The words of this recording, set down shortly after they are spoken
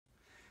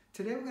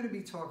Today we're going to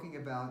be talking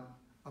about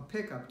a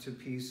pickup to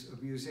piece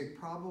of music,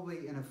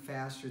 probably in a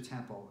faster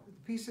tempo.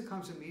 The piece that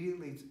comes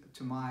immediately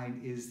to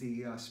mind is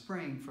the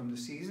Spring from the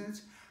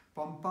Seasons.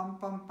 Bum bum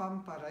bum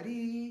bum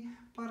ba-da-dee,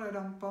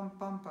 ba-da-dum bum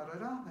bum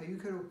ba-da-da. Now you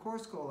could of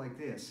course go like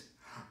this.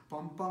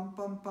 Bum bum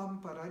bum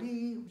bum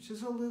ba-da-dee, which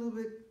is a little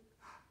bit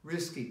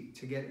risky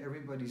to get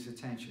everybody's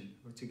attention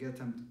or to get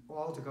them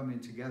all to come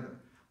in together.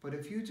 But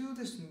if you do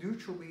this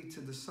neutral beat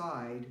to the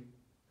side,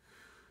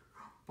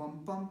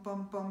 bum bum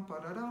bum bum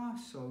ba-da-da,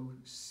 so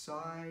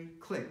side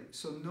click.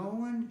 So no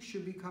one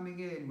should be coming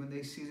in when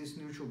they see this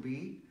neutral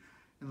beat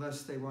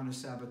unless they want to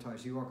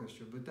sabotage the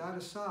orchestra. But that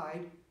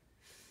aside,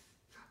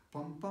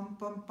 bum bum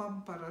bum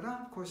bum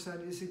ba-da-da, of course that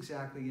is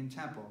exactly in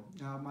tempo.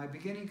 Now my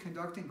beginning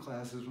conducting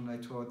classes, when I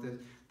taught this,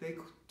 they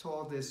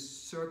taught this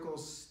circle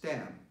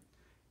stab,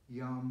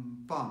 yum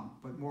bum.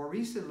 But more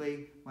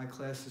recently my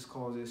classes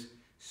call this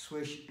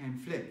swish and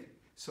flick.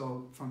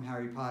 So from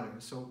Harry Potter.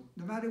 So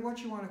no matter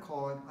what you want to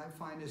call it, I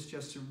find this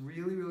just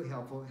really, really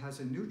helpful. It has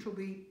a neutral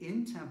beat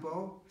in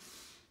tempo,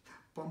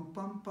 bum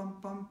bum bum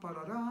bum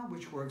ba-da-da,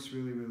 which works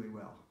really, really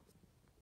well.